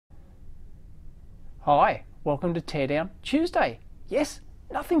Hi, welcome to Teardown Tuesday. Yes,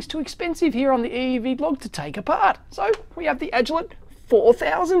 nothing's too expensive here on the EEVblog to take apart. So we have the Agilent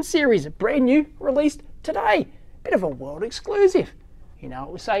 4000 series, brand new, released today. Bit of a world exclusive. You know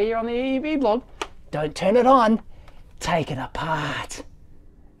what we say here on the EEVblog, don't turn it on, take it apart.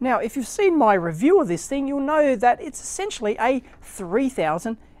 Now, if you've seen my review of this thing, you'll know that it's essentially a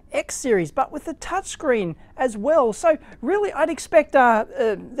 3000 X-Series, but with the touchscreen as well. So really, I'd expect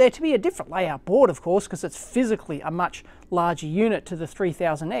there to be a different layout board, of course, because it's physically a much larger unit to the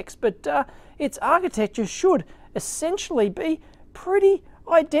 3000X, but its architecture should essentially be pretty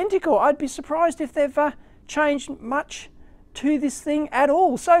identical. I'd be surprised if they've changed much to this thing at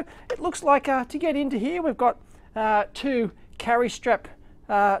all. So it looks like to get into here, we've got two carry strap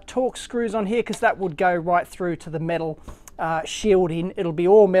Torx screws on here, because that would go right through to the metal shielding. It'll be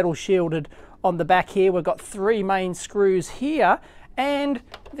all metal shielded on the back here. We've got three main screws here and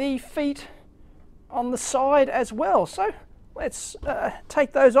the feet on the side as well. So let's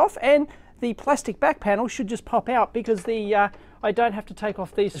take those off, and the plastic back panel should just pop out because the I don't have to take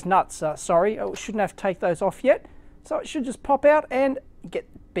off these nuts. Sorry, I shouldn't have to take those off yet. So it should just pop out and get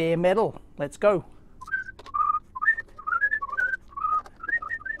bare metal. Let's go.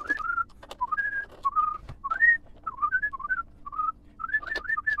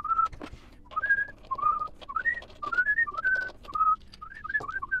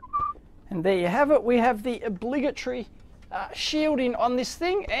 And there you have it. We have the obligatory shielding on this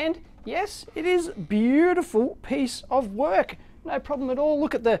thing, and yes, it is a beautiful piece of work. No problem at all.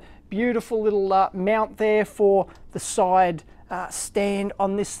 Look at the beautiful little mount there for the side stand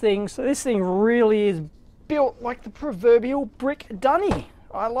on this thing. So this thing really is built like the proverbial brick dunny.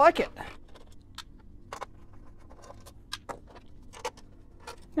 I like it.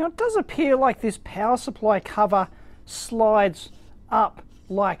 Now it does appear like this power supply cover slides up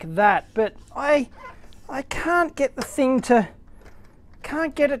like that, but I can't get the thing to,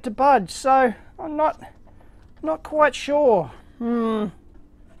 can't get it to budge, so I'm not quite sure.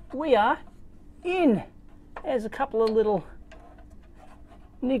 We are in. There's a couple of little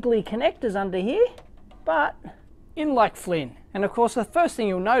niggly connectors under here, but in like Flynn. And of course the first thing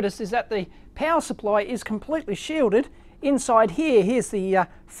you'll notice is that the power supply is completely shielded inside here. Here's the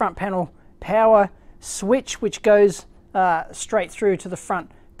front panel power switch, which goes straight through to the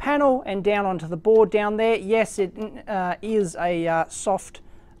front panel and down onto the board down there. Yes, it is a soft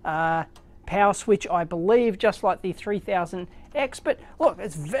power switch, I believe, just like the 3000X, but look,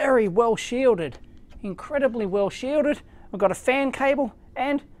 it's very well shielded, incredibly well shielded. We've got a fan cable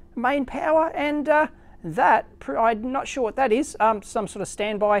and main power, and that, I'm not sure what that is, some sort of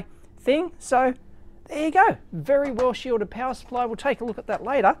standby thing. So there you go, very well shielded power supply. We'll take a look at that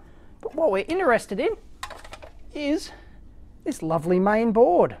later, but what we're interested in is this lovely main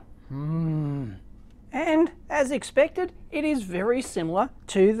board. And as expected, it is very similar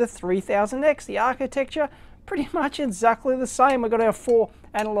to the 3000X. The architecture pretty much exactly the same. We've got our 4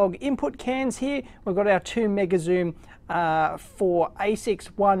 analog input cans here. We've got our 2 mega zoom for ASICs,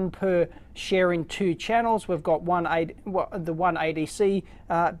 one per sharing 2 channels. We've got the one ADC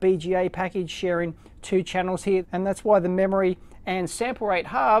BGA package sharing 2 channels here, and that's why the memory and sample rate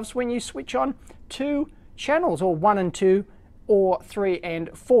halves when you switch on 2 channels, or 1 and 2, or 3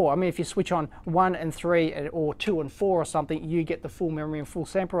 and 4. I mean, if you switch on 1 and 3 or 2 and 4 or something, you get the full memory and full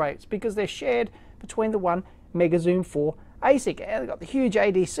sample rates because they're shared between the 1 mega zoom 4 ASIC. And they've got the huge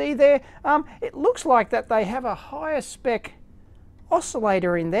ADC there. It looks like that they have a higher spec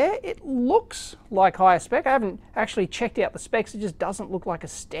oscillator in there. It looks like higher spec. I haven't actually checked out the specs. It just doesn't look like a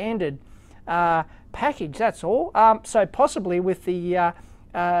standard package, that's all. So possibly with the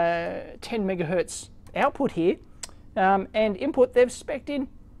 10 megahertz output here and input, they've spec'd in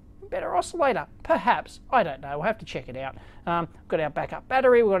better oscillator, perhaps. I don't know, we'll have to check it out. We've got our backup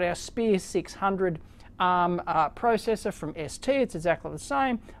battery, we've got our Spear 600 processor from ST, it's exactly the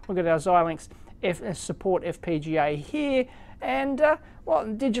same. We've got our Xilinx support FPGA here, and well,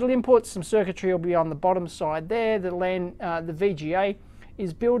 digital inputs, some circuitry will be on the bottom side there. The the VGA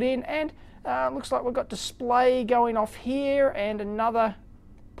is built in, and looks like we've got display going off here, and another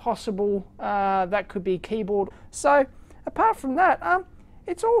possible that could be keyboard. So apart from that,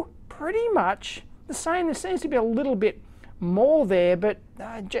 it's all pretty much the same. There seems to be a little bit more there, but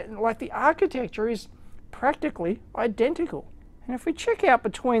like the architecture is practically identical. And if we check out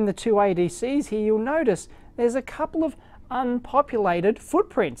between the 2 ADCs here, you'll notice there's a couple of unpopulated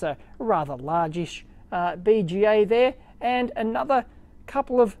footprints, a rather largish BGA there, and another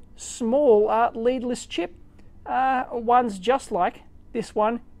couple of small leadless chip ones just like this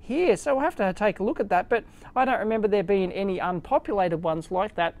one here. So we'll have to take a look at that, but I don't remember there being any unpopulated ones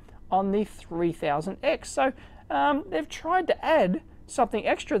like that on the 3000X. So they've tried to add something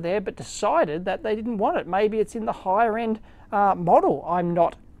extra there, but decided that they didn't want it. Maybe it's in the higher end model. I'm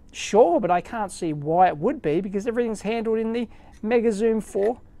not sure, but I can't see why it would be, because everything's handled in the Mega Zoom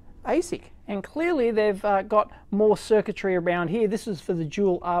 4 ASIC. And clearly they've got more circuitry around here. This is for the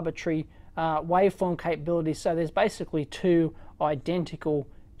dual arbitrary waveform capability. So there's basically two identical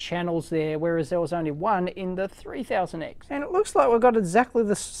channels there, whereas there was only one in the 3000X. And it looks like we've got exactly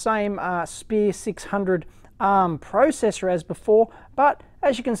the same Spear 600 ARM processor as before, but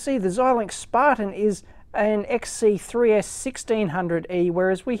as you can see, the Xilinx Spartan is an XC3S1600E,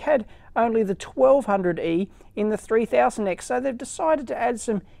 whereas we had only the 1200E in the 3000X. So they've decided to add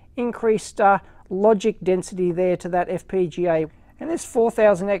some increased logic density there to that FPGA. And this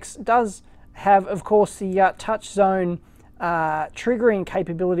 4000X does have, of course, the touch zone triggering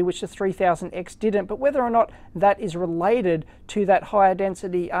capability, which the 3000X didn't, but whether or not that is related to that higher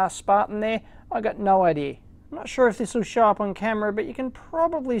density Spartan there, I got no idea. I'm not sure if this will show up on camera, but you can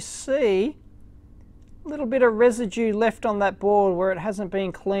probably see a little bit of residue left on that board where it hasn't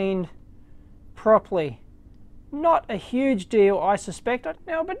been cleaned properly. Not a huge deal, I suspect.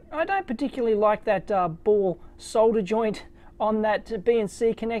 Now, but I don't particularly like that ball solder joint on that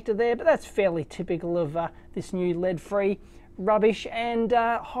BNC connector there, but that's fairly typical of this new lead-free rubbish and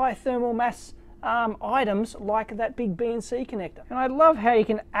high thermal mass items like that big BNC connector. And I love how you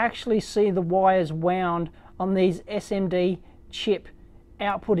can actually see the wires wound on these SMD chip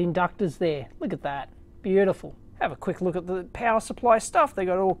output inductors there. Look at that, beautiful. Have a quick look at the power supply stuff. They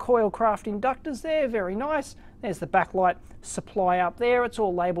got all Coilcraft inductors there, very nice. There's the backlight supply up there. It's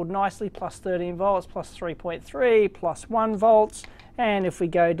all labeled nicely, plus 13 volts, plus 3.3, plus 1 volts. And if we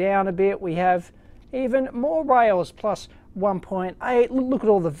go down a bit, we have even more rails, plus 1.8. Look at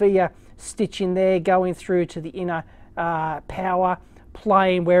all the via stitching there going through to the inner power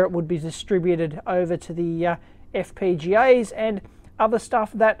plane where it would be distributed over to the FPGAs and other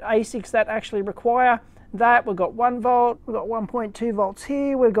stuff that ASICs that actually require that. We've got 1 volt, we've got 1.2 volts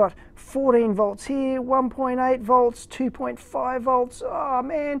here, we've got 14 volts here, 1.8 volts, 2.5 volts, oh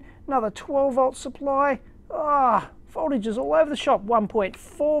man, another 12 volt supply, voltages all over the shop,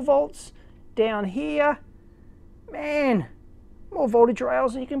 1.4 volts down here, man, more voltage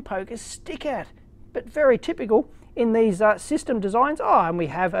rails than you can poke a stick at, but very typical in these system designs. And we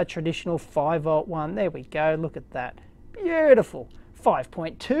have a traditional 5 volt one, there we go, look at that, beautiful,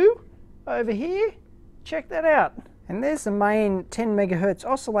 5.2 over here. Check that out. And there's the main 10 megahertz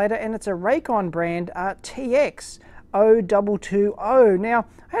oscillator, and it's a Raycon brand TX0220. Now,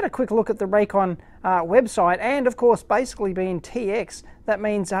 I had a quick look at the Raycon website, and of course, basically being TX, that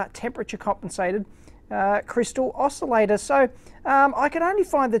means temperature compensated crystal oscillator. So I could only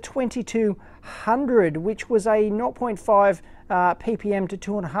find the 2200, which was a 0.5 ppm to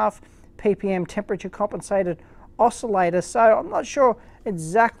 2.5 ppm temperature compensated oscillator. So I'm not sure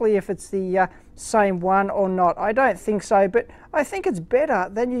exactly if it's the same one or not. I don't think so, but I think it's better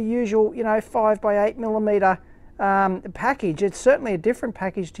than your usual, 5 by 8 millimeter package. It's certainly a different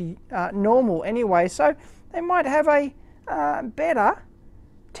package to normal anyway, so they might have a better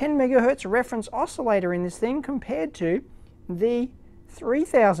 10 megahertz reference oscillator in this thing compared to the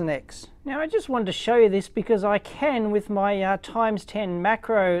 3000X. Now I just wanted to show you this because I can with my ×10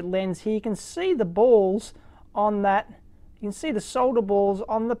 macro lens here. You can see the balls on that. You can see the solder balls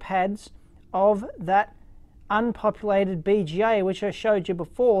on the pads of that unpopulated BGA, which I showed you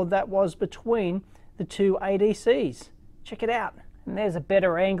before, that was between the two ADCs. Check it out. And there's a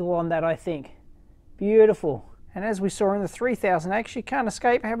better angle on that, I think. Beautiful. And as we saw in the 3000X, you can't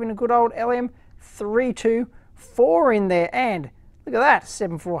escape having a good old LM324 in there. And look at that,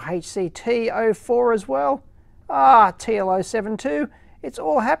 74HCT04 as well. TL072. It's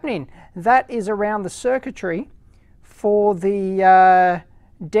all happening. That is around the circuitry for the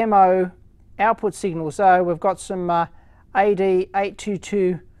demo output signal. So we've got some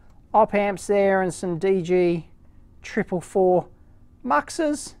AD822 op amps there and some DG444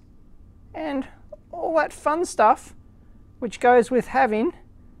 muxes and all that fun stuff which goes with having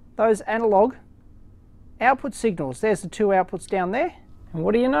those analog output signals. There's the two outputs down there. And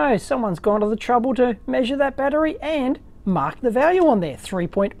what do you know? Someone's gone to the trouble to measure that battery and mark the value on there,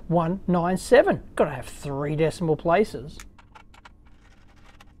 3.197. Got to have 3 decimal places.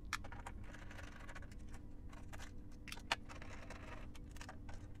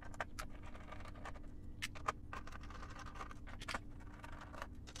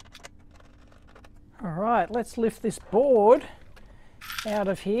 All right, let's lift this board out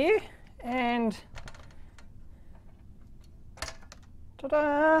of here and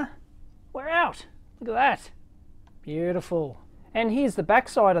ta-da! We're out. Look at that. Beautiful. And here's the back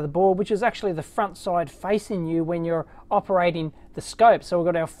side of the board, which is actually the front side facing you when you're operating the scope. So we've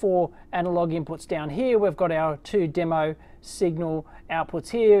got our 4 analog inputs down here. We've got our 2 demo signal outputs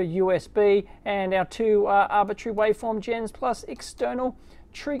here, USB, and our 2 arbitrary waveform gens plus external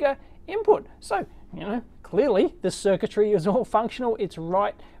trigger input. So, you know, clearly the circuitry is all functional. It's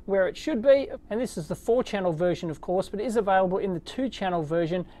right where it should be. And this is the 4-channel version, of course, but it is available in the 2-channel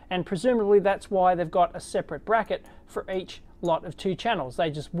version, and presumably that's why they've got a separate bracket for each lot of 2 channels. They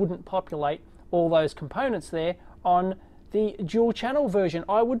just wouldn't populate all those components there on the dual channel version,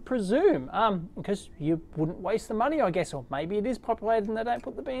 I would presume, because you wouldn't waste the money, I guess, or maybe it is populated and they don't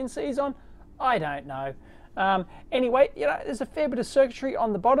put the BNCs on. I don't know. Anyway, you know, there's a fair bit of circuitry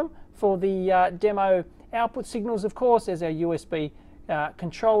on the bottom for the demo output signals. Of course, there's our USB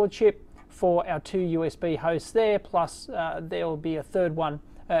controller chip for our 2 USB hosts there, plus there will be a third one,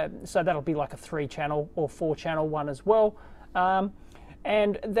 so that'll be like a 3-channel or 4-channel one as well.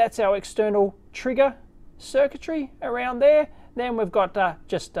 And that's our external trigger circuitry around there. Then we've got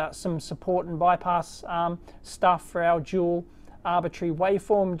just some support and bypass stuff for our dual arbitrary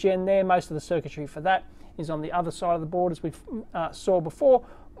waveform gen there. Most of the circuitry for that is on the other side of the board, as we saw before.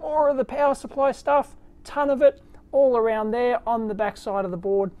 More of the power supply stuff, ton of it, all around there on the back side of the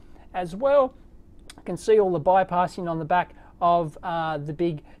board as well. You can see all the bypassing on the back of the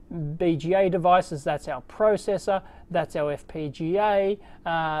big BGA devices. That's our processor, that's our FPGA,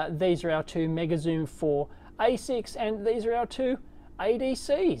 these are our 2 MegaZoom 4 ASICs, and these are our 2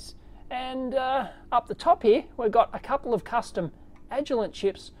 ADCs. And up the top here, we've got a couple of custom Agilent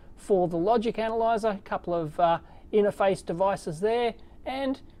chips for the logic analyzer, a couple of interface devices there,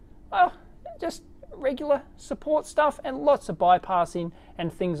 and well, just regular support stuff and lots of bypassing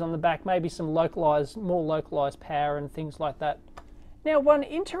and things on the back, maybe some localized, more localized power and things like that. Now, one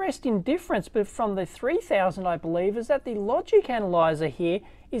interesting difference from the 3000, I believe, is that the logic analyzer here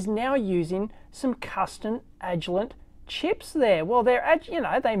is now using some custom Agilent chips there. Well, they're, you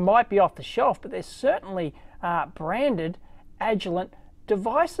know, they might be off the shelf, but they're certainly branded Agilent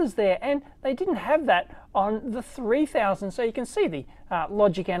devices there, and they didn't have that on the 3000. So you can see the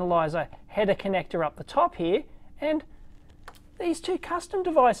logic analyzer header connector up the top here, and these 2 custom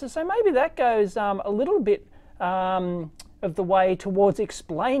devices. So maybe that goes a little bit of the way towards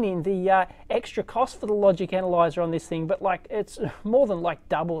explaining the extra cost for the logic analyzer on this thing, but like it's more than like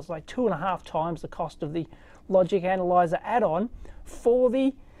double. It's like 2.5 times the cost of the logic analyzer add-on for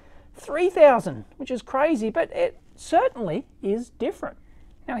the 3000, which is crazy, but it certainly is different.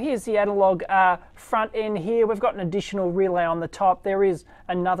 Now here's the analog front end here. We've got an additional relay on the top. There is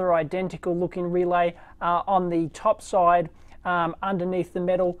another identical looking relay on the top side underneath the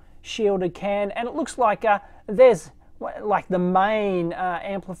metal shielded can, and it looks like there's like the main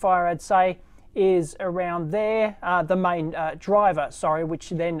amplifier, I'd say, is around there, the main driver, sorry,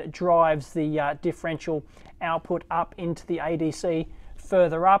 which then drives the differential output up into the ADC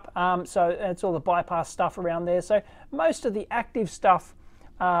further up. So that's all the bypass stuff around there. So most of the active stuff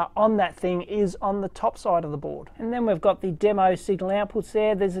on that thing is on the top side of the board. And then we've got the demo signal outputs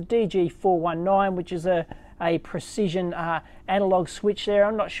there. There's a DG419, which is a precision analog switch there.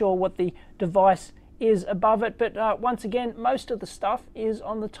 I'm not sure what the device is above it, but once again, most of the stuff is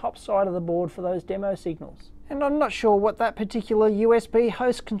on the top side of the board for those demo signals. And I'm not sure what that particular USB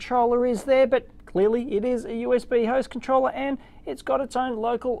host controller is there, but clearly it is a USB host controller, and it's got its own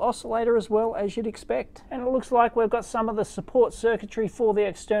local oscillator as well, as you'd expect. And it looks like we've got some of the support circuitry for the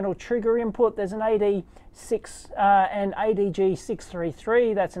external trigger input. There's an AD6 and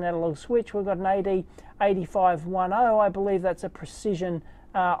ADG633, that's an analog switch. We've got an AD8510, I believe that's a precision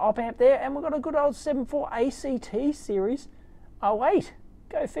op amp there, and we've got a good old 7.4 ACT series 08,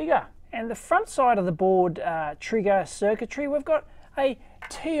 go figure. And the front side of the board trigger circuitry, we've got a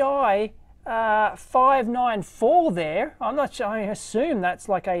TI 594 there. I'm not sure, I assume that's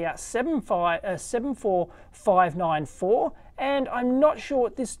like a 74594, and I'm not sure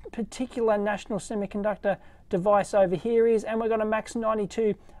what this particular National Semiconductor device over here is. And we've got a Max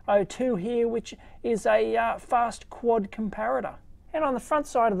 9202 here, which is a fast quad comparator. And on the front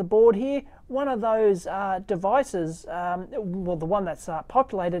side of the board here, one of those devices, well, the one that's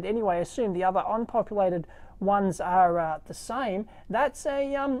populated anyway, I assume the other unpopulated ones are the same. That's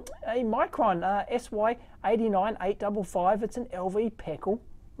a Micron SY89855. It's an LV Peckle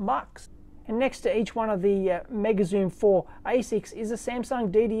Mux. And next to each one of the MegaZoom 4 ASICs is a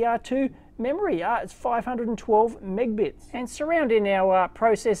Samsung DDR2 memory. It's 512 megabits. And surrounding our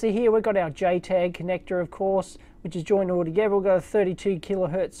processor here, we've got our JTAG connector, of course, which is joined all together. We've got a 32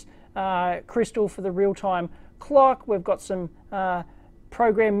 kilohertz crystal for the real-time clock. We've got some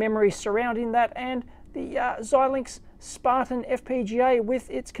program memory surrounding that, and the Xilinx Spartan FPGA with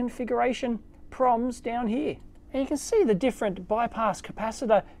its configuration proms down here. And you can see the different bypass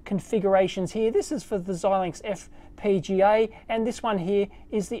capacitor configurations here. This is for the Xilinx FPGA, and this one here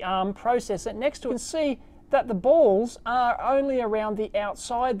is the ARM processor. Next to it, you can see that the balls are only around the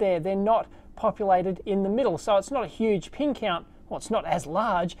outside there. They're not populated in the middle, so it's not a huge pin count. Well, it's not as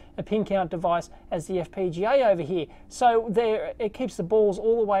large a pin count device as the FPGA over here. So there, it keeps the balls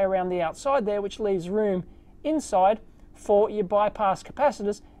all the way around the outside there, which leaves room inside for your bypass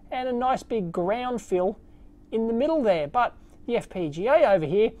capacitors and a nice big ground fill in the middle there. But the FPGA over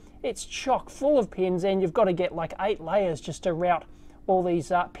here, it's chock full of pins, and you've got to get like 8 layers just to route all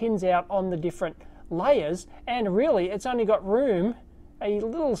these pins out on the different layers. And really, it's only got room, a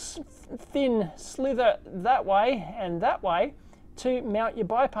little thin slither that way and that way, to mount your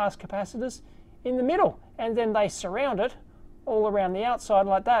bypass capacitors in the middle, and then they surround it all around the outside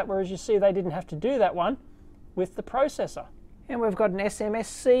like that, whereas you see they didn't have to do that one with the processor. And we've got an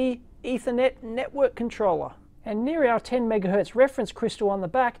SMSC Ethernet network controller. And near our 10 megahertz reference crystal on the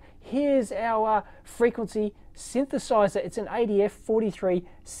back, here's our frequency synthesizer. It's an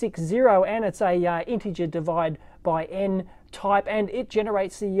ADF4360, and it's a integer divide by n type, and it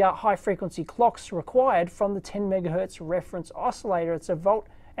generates the high frequency clocks required from the 10 megahertz reference oscillator. It's a volt,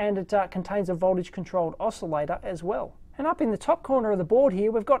 and it contains a voltage controlled oscillator as well. And up in the top corner of the board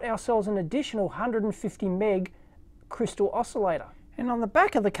here, we've got ourselves an additional 150 meg crystal oscillator. And on the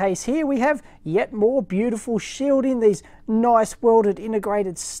back of the case here, we have yet more beautiful shielding, these nice welded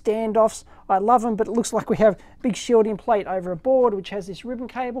integrated standoffs. I love them, but it looks like we have a big shielding plate over a board which has this ribbon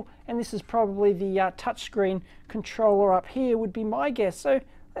cable, and this is probably the touchscreen controller up here, would be my guess. So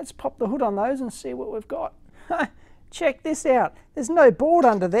let's pop the hood on those and see what we've got. Check this out. There's no board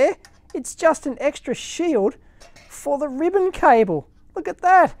under there. It's just an extra shield for the ribbon cable. Look at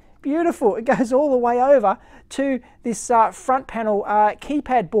that. Beautiful. It goes all the way over to this front panel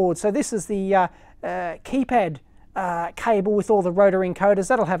keypad board. So this is the keypad cable with all the rotor encoders.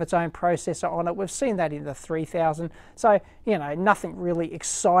 That'll have its own processor on it. We've seen that in the 3000. So, you know, nothing really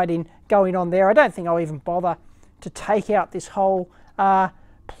exciting going on there. I don't think I'll even bother to take out this whole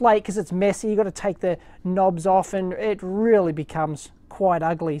plate because it's messy. You've got to take the knobs off, and it really becomes quite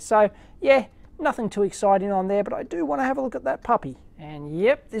ugly. So, yeah, nothing too exciting on there, but I do want to have a look at that puppy. And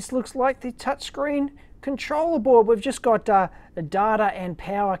yep, this looks like the touchscreen controller board. We've just got the data and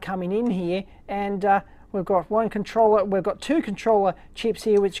power coming in here, and we've got one controller, we've got 2 controller chips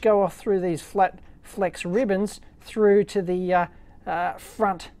here which go off through these flat flex ribbons through to the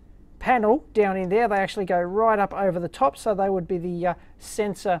front panel down in there. They actually go right up over the top, so they would be the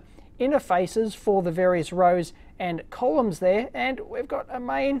sensor interfaces for the various rows and columns there. And we've got a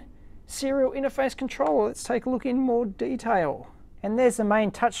main serial interface controller. Let's take a look in more detail. And there's the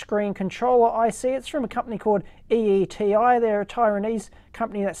main touchscreen controller IC. It's from a company called EETI. They're a Taiwanese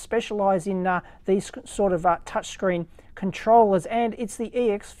company that specialise in these sort of touchscreen controllers, and it's the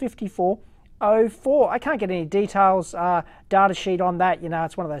EX5404. I can't get any details, data sheet on that. You know,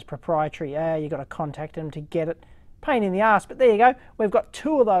 it's one of those proprietary, you've got to contact them to get it. Pain in the ass, but there you go. We've got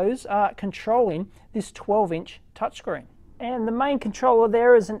 2 of those controlling this 12-inch touchscreen. And the main controller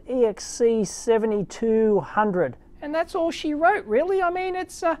there is an EXC7200. And that's all she wrote, really. I mean,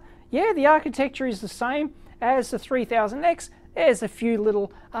 it's, yeah, the architecture is the same as the 3000X. There's a few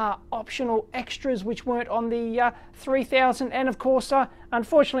little optional extras which weren't on the 3000. And of course,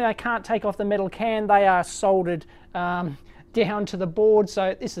 unfortunately, I can't take off the metal can. They are soldered down to the board.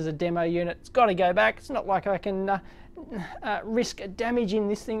 So this is a demo unit. It's got to go back. It's not like I can risk damaging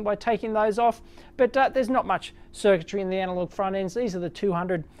this thing by taking those off. But there's not much circuitry in the analog front ends. These are the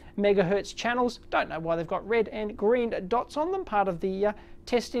 200 megahertz channels. Don't know why they've got red and green dots on them, part of the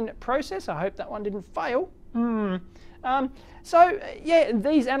testing process. I hope that one didn't fail. So yeah,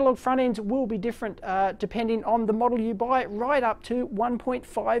 these analog front ends will be different depending on the model you buy, right up to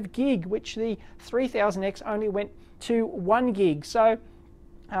 1.5 gig, which the 3000X only went to 1 gig. So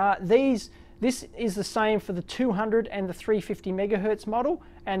this is the same for the 200 and the 350 megahertz model,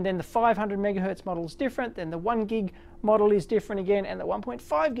 and then the 500 megahertz model is different, then the 1 gig model is different again, and the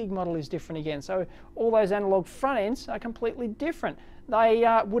 1.5 gig model is different again. So all those analog front ends are completely different. They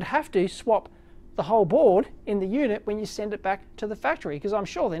would have to swap the whole board in the unit when you send it back to the factory, because I'm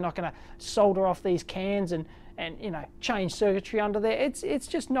sure they're not going to solder off these cans and you know, change circuitry under there. It's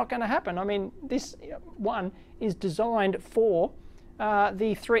just not going to happen. I mean, this one is designed for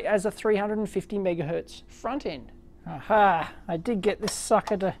as a 350 megahertz front end. Aha! I did get this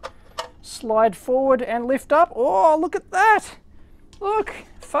sucker to slide forward and lift up. Oh, look at that! Look,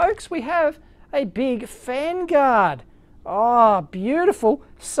 folks, we have a big fan guard. Oh, beautiful.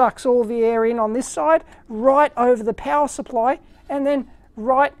 Sucks all the air in on this side, right over the power supply, and then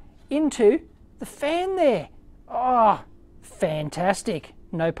right into the fan there. Oh, fantastic.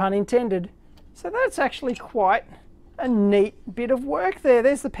 No pun intended. So that's actually quite a neat bit of work there.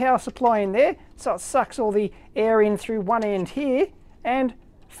 There's the power supply in there, so it sucks all the air in through one end here and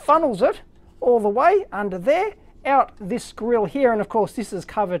funnels it all the way under there, out this grill here, and of course this is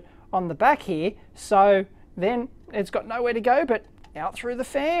covered on the back here, so then it's got nowhere to go but out through the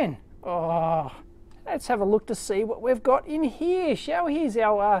fan. Oh, let's have a look to see what we've got in here, shall we? Here's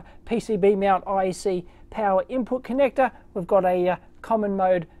our PCB mount IEC power input connector. We've got a common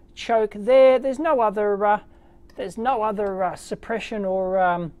mode choke there. There's no other suppression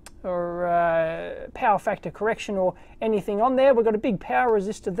or power factor correction or anything on there. We've got a big power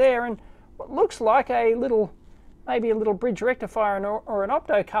resistor there and what looks like maybe a little bridge rectifier or an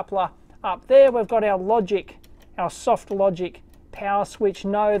optocoupler up there. We've got our logic, our soft logic power switch.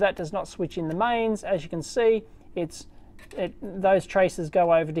 No, that does not switch in the mains. As you can see, those traces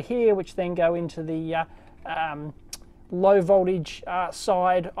go over to here, which then go into the low voltage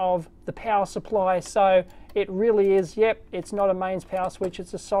side of the power supply. So it really is, yep, it's not a mains power switch,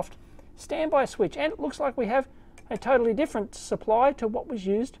 it's a soft standby switch. And it looks like we have a totally different supply to what was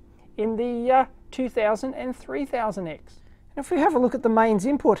used in the 2000 and 3000X. And if we have a look at the mains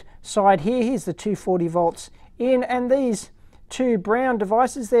input side here, here's the 240 volts in, and these two brown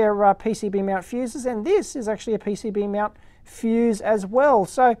devices, they're PCB mount fuses, and this is actually a PCB mount fuse as well.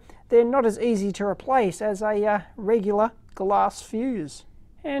 So they're not as easy to replace as a regular glass fuse.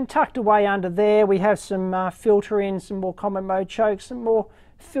 And tucked away under there we have some filter in, some more common mode chokes, some more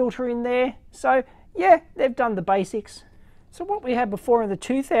filter in there. So yeah, they've done the basics. So what we had before in the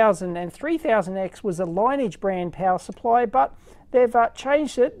 2000 and 3000X was a Lineage brand power supply, but they've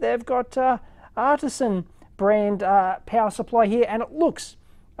changed it. They've got Artisan brand power supply here, and it looks,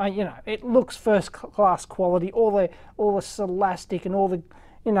 you know, it looks first class quality. All the Scholastic and all the,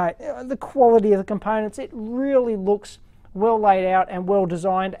 you know, the quality of the components. It really looks well laid out and well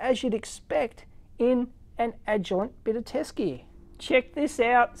designed, as you'd expect in an Agilent bit of test gear. Check this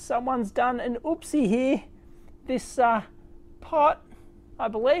out. Someone's done an oopsie here. This pot, I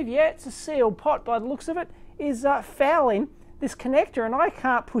believe, yeah, it's a sealed pot by the looks of it, is fouling this connector, and I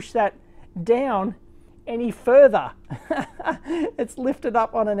can't push that down any further. It's lifted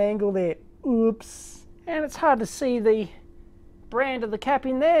up on an angle there. Oops. And it's hard to see the brand of the cap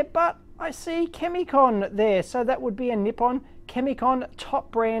in there, but I see Chemicon there, so that would be a Nippon Chemicon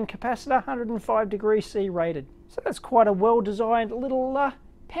top brand capacitor, 105 degrees C rated. So that's quite a well designed little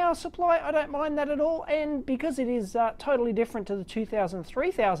power supply. I don't mind that at all, and because it is totally different to the 2000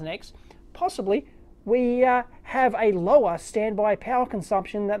 3000X, possibly we have a lower standby power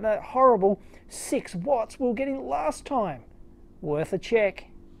consumption than the horrible 6 watts we were getting last time. Worth a check.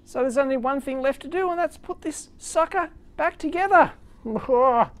 So there's only one thing left to do, and that's put this sucker back together.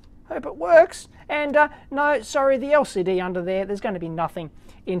 Hope it works. And no, sorry, the LCD under there, there's going to be nothing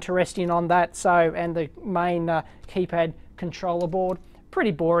interesting on that. So, and the main keypad controller board,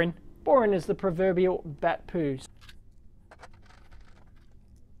 pretty boring. Boring as the proverbial bat poos.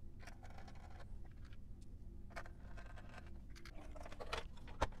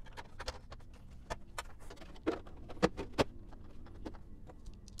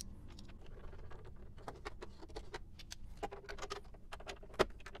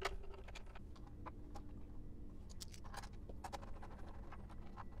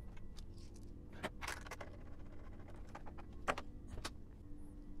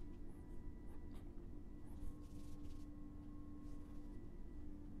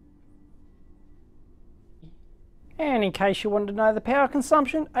 And in case you wanted to know the power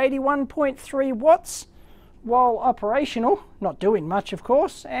consumption, 81.3 watts while operational, not doing much of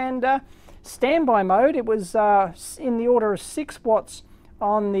course, and standby mode, it was in the order of 6 watts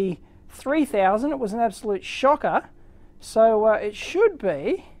on the 3000. It was an absolute shocker. So it should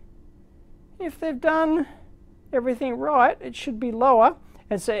be, if they've done everything right, it should be lower.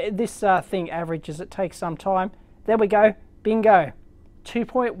 And so this thing averages, it takes some time. There we go, bingo.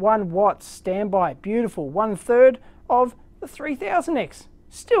 2.1 watts standby, beautiful, 1/3 of the 3000X.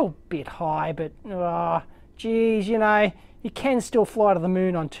 Still a bit high, but geez, you know, you can still fly to the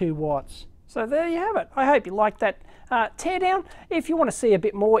moon on 2 watts. So there you have it. I hope you liked that teardown. If you want to see a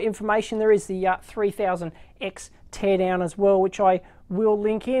bit more information, there is the 3000X teardown as well, which I will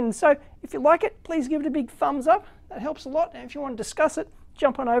link in. So if you like it, please give it a big thumbs up. That helps a lot. And if you want to discuss it,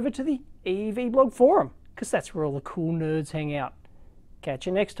 jump on over to the EEVblog forum, because that's where all the cool nerds hang out. Catch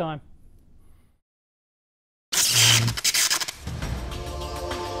you next time.